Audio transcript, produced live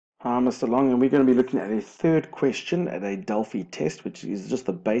Hi, Mr. Long, and we're going to be looking at a third question at a Delphi test, which is just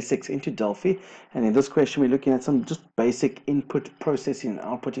the basics into Delphi. And in this question, we're looking at some just basic input processing and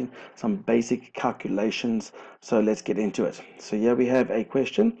outputting, some basic calculations. So let's get into it. So here we have a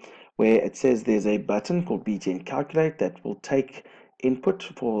question where it says there's a button called BTN Calculate that will take input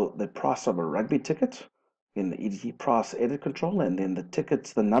for the price of a rugby ticket in the EDT price edit control, and then the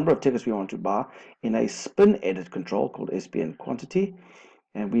tickets, the number of tickets we want to buy in a spin edit control called SPN quantity,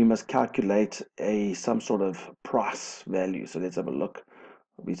 and we must calculate some sort of price value. So let's have a look.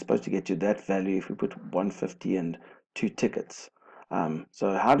 We're supposed to get to that value if we put 150 and 2 tickets.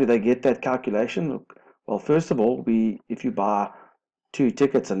 So how do they get that calculation? Well, first of all, if you buy 2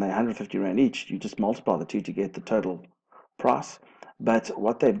 tickets and they're 150 Rand each, you just multiply the two to get the total price. But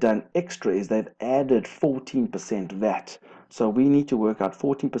what they've done extra is they've added 14% VAT. So we need to work out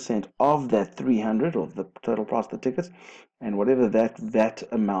 14% of that 300, or the total price of the tickets, and whatever that VAT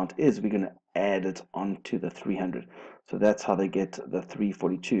amount is, we're going to add it onto the 300. So that's how they get the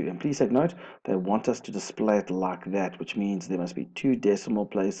 342. And please take note, they want us to display it like that, which means there must be 2 decimal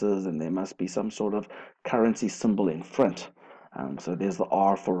places and there must be some sort of currency symbol in front. So there's the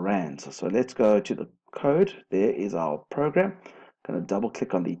R for rands. So let's go to the code. There is our program. I'm going to double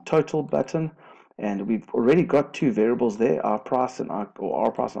click on the total button, and we've already got 2 variables there, our price and our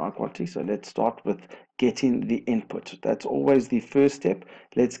price and our quantity. So let's start with getting the input. That's always the first step.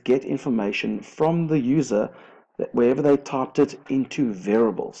 Let's get information from the user wherever they typed it into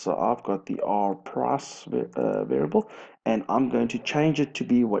variables. So I've got the R price variable, and I'm going to change it to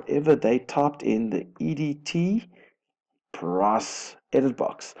be whatever they typed in the EDT price edit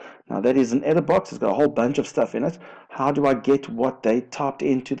box. Now that is an edit box. It's got a whole bunch of stuff in it. How do I get what they typed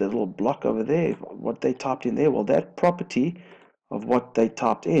into the little block over there? What they typed in there? Well, that property of what they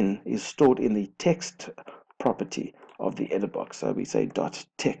typed in is stored in the text property of the edit box. So we say dot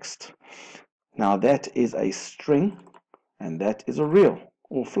text. Now that is a string, and that is a real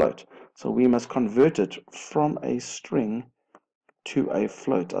or float. So we must convert it from a string to a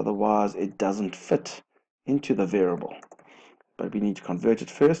float. Otherwise, it doesn't fit into the variable. But we need to convert it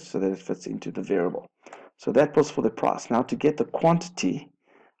first so that it fits into the variable. So that was for the price. Now to get the quantity,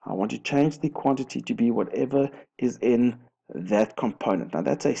 I want to change the quantity to be whatever is in that component. Now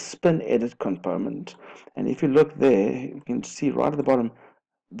that's a spin edit component, and if you look there, you can see right at the bottom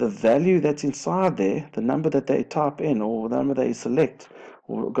the value that's inside there, the number that they type in or the number they select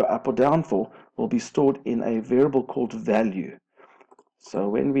or go up or down for, will be stored in a variable called value. So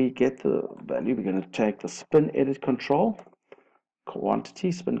when we get the value, we're going to take the spin edit control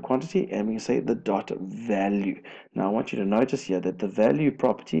quantity, spin quantity, and we say the dot value. Now I want you to notice here that the value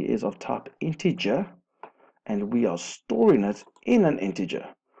property is of type integer, and we are storing it in an integer.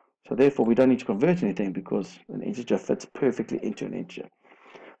 So therefore we don't need to convert anything because an integer fits perfectly into an integer.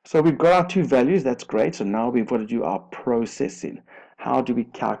 So we've got our 2 values. That's great. So now we've got to do our processing. How do we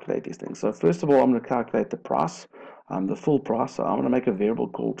calculate these things? So first of all, I'm going to calculate the price, the full price. So I'm going to make a variable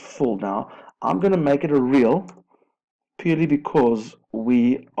called full. Now I'm going to make it a real, purely because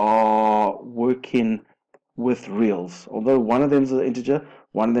we are working with reals. Although one of them is an integer,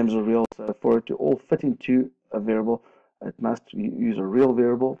 one of them is a real. So for it to all fit into a variable, it must use a real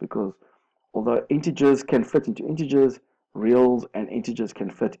variable, because although integers can fit into integers, reals and integers can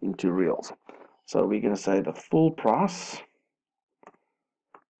fit into reals. So we're going to say the full price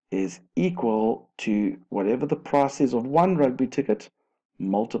is equal to whatever the price is of one rugby ticket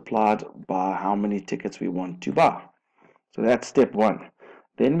multiplied by how many tickets we want to buy. So that's step one.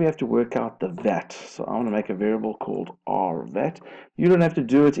 Then we have to work out the VAT. So I want to make a variable called RVAT. You don't have to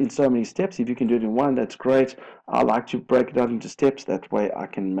do it in so many steps. If you can do it in one, that's great. I like to break it out into steps. That way I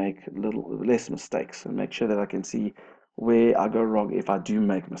can make less mistakes and make sure that I can see where I go wrong if I do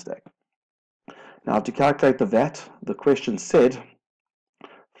make a mistake. Now to calculate the VAT, the question said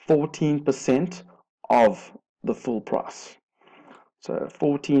 14% of the full price. So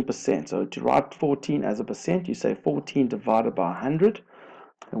 14%. So to write 14 as a percent, you say 14 divided by 100.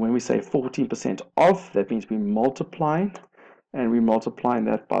 And when we say 14% of, that means we're multiplying, and we're multiplying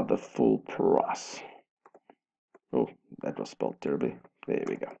that by the full price. Oh, that was spelled terribly. There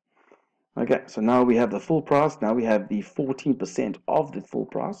we go. Okay, so now we have the full price. Now we have the 14% of the full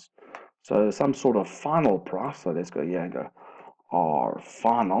price. So some sort of final price. So let's go here and go our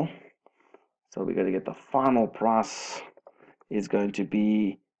final. So we're going to get the final price is going to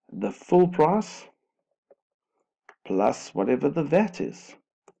be the full price plus whatever the VAT is.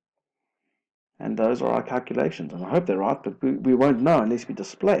 And those are our calculations. And I hope they're right, but we won't know unless we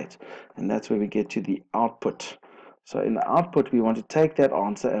display it. And that's where we get to the output. So in the output, we want to take that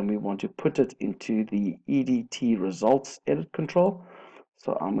answer and we want to put it into the EDT results edit control.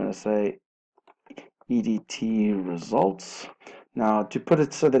 So I'm going to say EDT results. Now, to put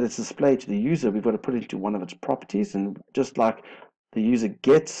it so that it's displayed to the user, we've got to put it into one of its properties. And just like the user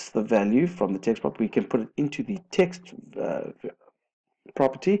gets the value from the text property, we can put it into the text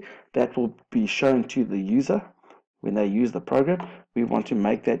property that will be shown to the user when they use the program. We want to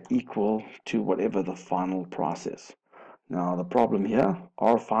make that equal to whatever the final price is. Now, the problem here,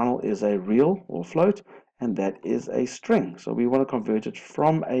 our final is a real or float, and that is a string. So we want to convert it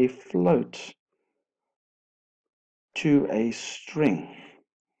from a float to a string.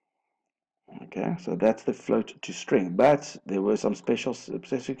 Okay, so that's the float to string, but there were some special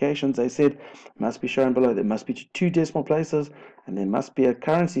specifications. They said must be shown below. There must be 2 decimal places, and there must be a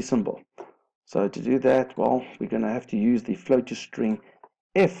currency symbol. So to do that, well, we're going to have to use the float to string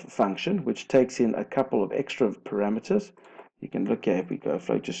f function, which takes in a couple of extra parameters. You can look at, if we go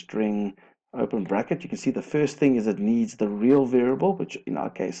float to string open bracket, you can see the first thing is it needs the real variable, which in our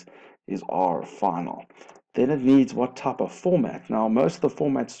case is our final. Then it needs what type of format. Now, most of the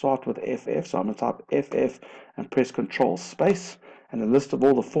formats start with FF, so I'm going to type FF and press Control Space, and a list of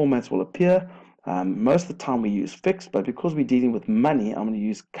all the formats will appear. Most of the time we use fixed, but because we're dealing with money, I'm going to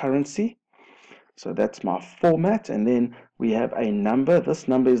use currency. So that's my format, and then we have a number. This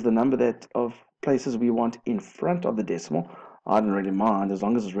number is the number that of places we want in front of the decimal. I don't really mind as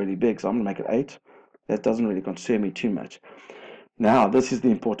long as it's really big, so I'm going to make it 8. That doesn't really concern me too much. Now, this is the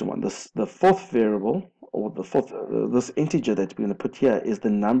important one. The fourth variable, or the fourth, this integer that we're going to put here is the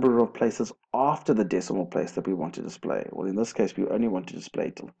number of places after the decimal place that we want to display. Well, in this case, we only want to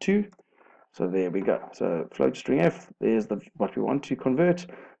display till 2. So there we go. So float string f, there's what we want to convert.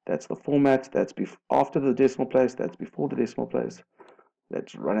 That's the format. That's after the decimal place. That's before the decimal place.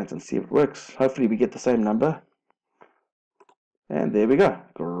 Let's run it and see if it works. Hopefully we get the same number. And there we go.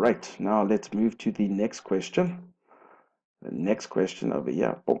 Great. Now let's move to the next question. The next question over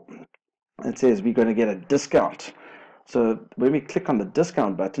here. Oh, it says we're going to get a discount. So when we click on the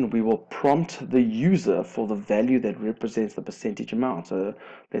discount button, we will prompt the user for the value that represents the percentage amount. So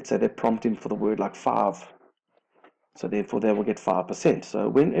let's say they're prompting for the word like 5. So therefore they will get 5%. So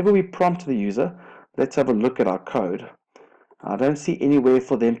whenever we prompt the user, let's have a look at our code. I don't see anywhere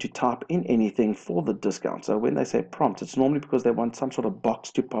for them to type in anything for the discount. So when they say prompt, it's normally because they want some sort of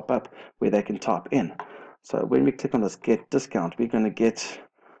box to pop up where they can type in. So when we click on this get discount, we're going to get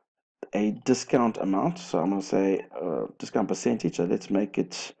a discount amount. So I'm going to say discount percentage. So let's make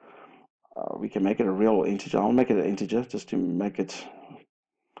it, we can make it a real integer. I'll make it an integer just to make it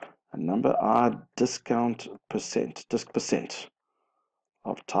a number. Discount percent, disc percent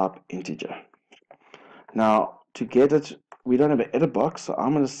of type integer. Now to get it, we don't have an edit box, so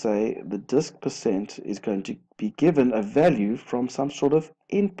I'm going to say the disc percent is going to be given a value from some sort of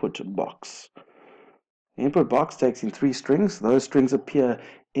input box. The input box takes in 3 strings. Those strings appear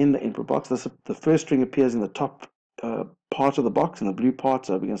in the input box. The first string appears in the top part of the box, in the blue part.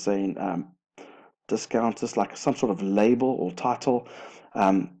 So we're going to say in discount, just like some sort of label or title.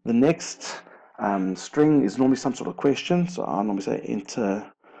 The next string is normally some sort of question. So I'll normally say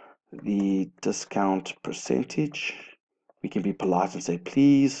enter the discount percentage. We can be polite and say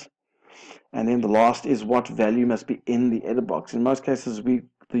please. And then the last is what value must be in the edit box. In most cases,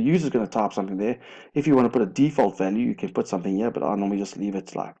 the user is going to type something there. If you want to put a default value, you can put something here, but I normally just leave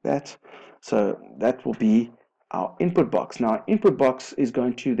it like that. So that will be our input box. Now, our input box is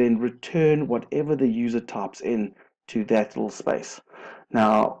going to then return whatever the user types in to that little space.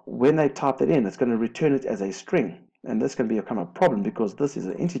 Now, when they type that in, it's going to return it as a string. And this can become a problem because this is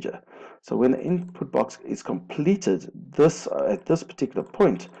an integer. So when the input box is completed, at this particular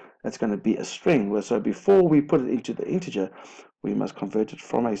point, it's going to be a string. So before we put it into the integer, we must convert it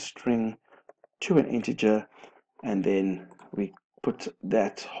from a string to an integer, and then we put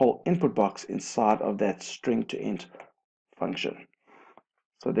that whole input box inside of that string to int function.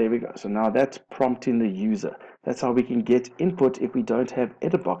 So there we go. So now that's prompting the user. That's how we can get input if we don't have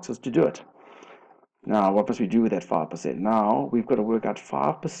edit boxes to do it. Now, what must we do with that 5%? Now, we've got to work out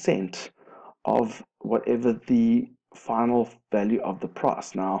 5% of whatever the final value of the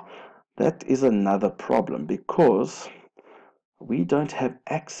price. Now, that is another problem because we don't have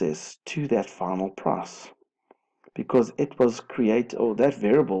access to that final price because it was created, or that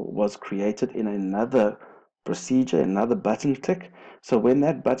variable was created in another procedure, another button click. So when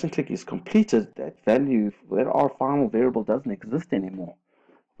that button click is completed, that value, that our final variable doesn't exist anymore.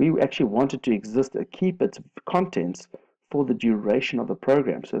 We actually wanted to exist, keep its contents for the duration of the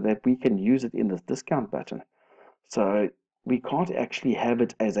program so that we can use it in this discount button. So we can't actually have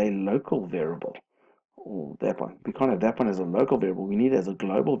it as a local variable. Or that one. We can't have that one as a local variable. We need it as a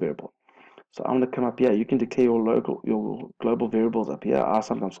global variable. So I'm going to come up here. You can declare your global variables up here. I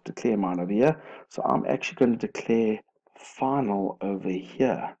sometimes declare mine over here. So I'm actually going to declare final over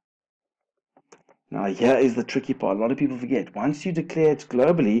here. Now here is the tricky part. A lot of people forget. Once you declare it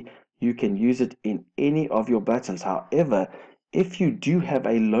globally, you can use it in any of your buttons. However, if you do have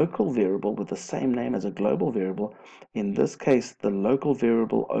a local variable with the same name as a global variable, in this case, the local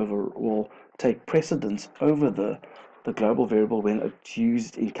variable will take precedence over the global variable when it's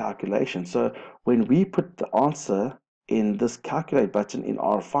used in calculation. So when we put the answer in this calculate button in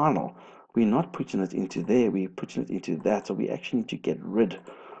our final, we're not putting it into there, we're putting it into that. So we actually need to get rid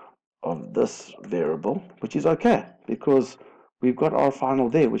of this variable, which is okay because we've got our final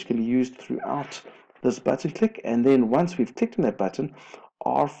there, which can be used throughout this button click. And then once we've clicked on that button,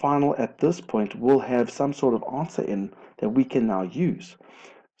 our final at this point will have some sort of answer in that we can now use.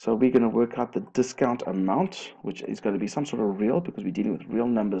 So we're going to work out the discount amount, which is going to be some sort of real because we're dealing with real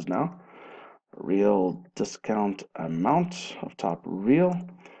numbers now. Real discount amount of type real.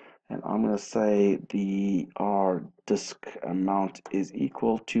 And I'm going to say our disk amount is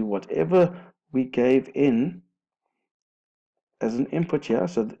equal to whatever we gave in as an input here.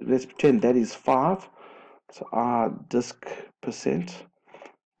 So let's pretend that is 5. So our disk percent.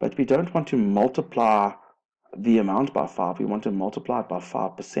 But we don't want to multiply the amount by 5. We want to multiply it by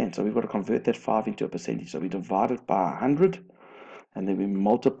 5%. So we've got to convert that 5 into a percentage. So we divide it by 100. And then we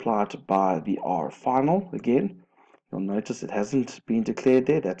multiply it by the R final again. You'll notice it hasn't been declared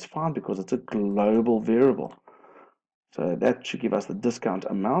there. That's fine because it's a global variable. So that should give us the discount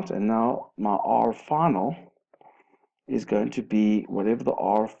amount. And now my R final is going to be whatever the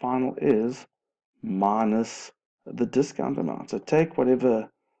R final is minus the discount amount. So take whatever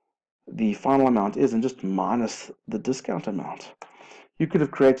the final amount is and just minus the discount amount. You could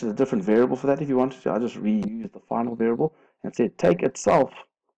have created a different variable for that if you wanted to. I just reused the final variable and said take itself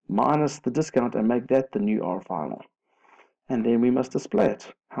minus the discount and make that the new R final. And then we must display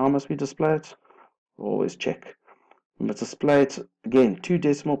it. How must we display it? Always check. We must display it, again, 2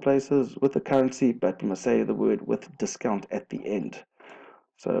 decimal places with the currency, but we must say the word with discount at the end.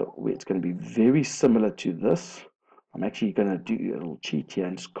 So it's going to be very similar to this. I'm actually going to do a little cheat here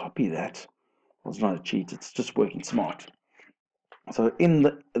and just copy that. Well, it's not a cheat, it's just working smart. So in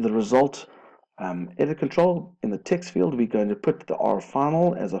the result edit control, in the text field, we're going to put the R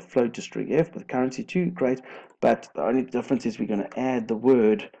final as a float to string F with currency 2, great. But the only difference is we're going to add the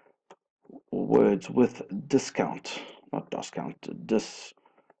word or words with discount, not discount,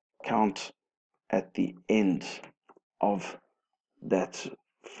 discount at the end of that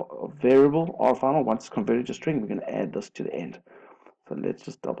variable R final. Once it's converted to string, we're going to add this to the end. So let's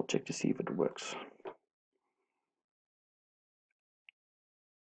just double check to see if it works.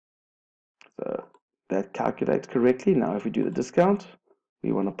 So that calculates correctly. Now if we do the discount,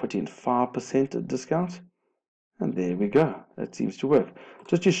 we want to put in 5% discount, and there we go. That seems to work.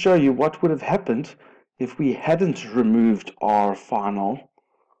 Just to show you what would have happened if we hadn't removed our final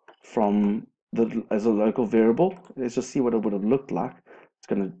from as a local variable. Let's just see what it would have looked like. It's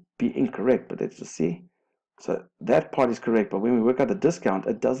going to be incorrect, but let's just see. So that part is correct, but when we work out the discount,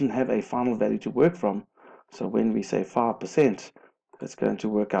 it doesn't have a final value to work from. So when we say 5%, it's going to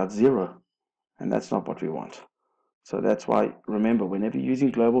work out 0. And that's not what we want. So that's why, remember, whenever you're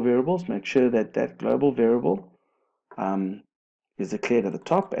using global variables, make sure that that global variable is declared at the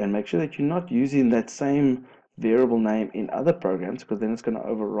top, and make sure that you're not using that same variable name in other programs, because then it's going to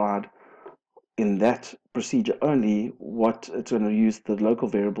override in that procedure only what it's going to use the local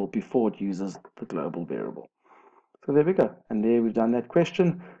variable before it uses the global variable. So there we go. And there we've done that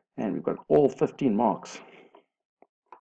question, and we've got all 15 marks.